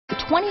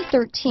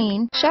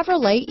2013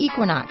 Chevrolet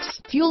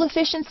Equinox. Fuel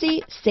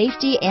efficiency,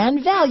 safety,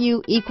 and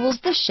value equals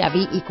the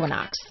Chevy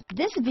Equinox.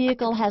 This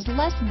vehicle has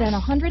less than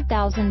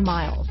 100,000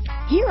 miles.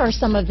 Here are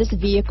some of this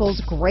vehicle's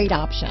great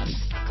options: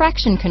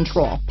 traction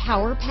control,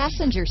 power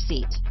passenger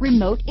seat,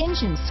 remote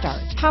engine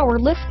start, power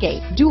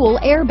liftgate, dual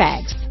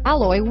airbags,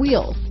 alloy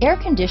wheels, air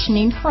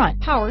conditioning front,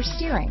 power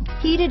steering,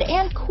 heated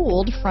and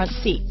cooled front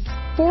seats,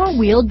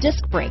 four-wheel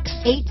disc brakes,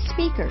 8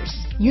 speakers,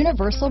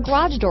 universal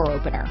garage door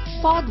opener,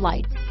 fog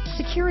lights,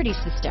 security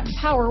system,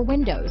 power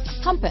windows,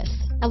 compass,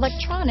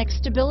 electronic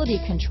stability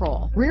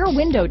control, rear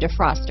window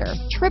defroster,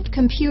 trip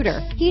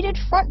computer, heated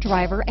front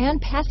driver and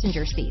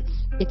passenger seats.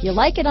 If you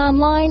like it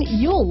online,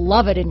 you'll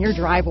love it in your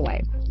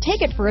driveway.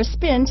 Take it for a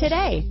spin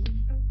today.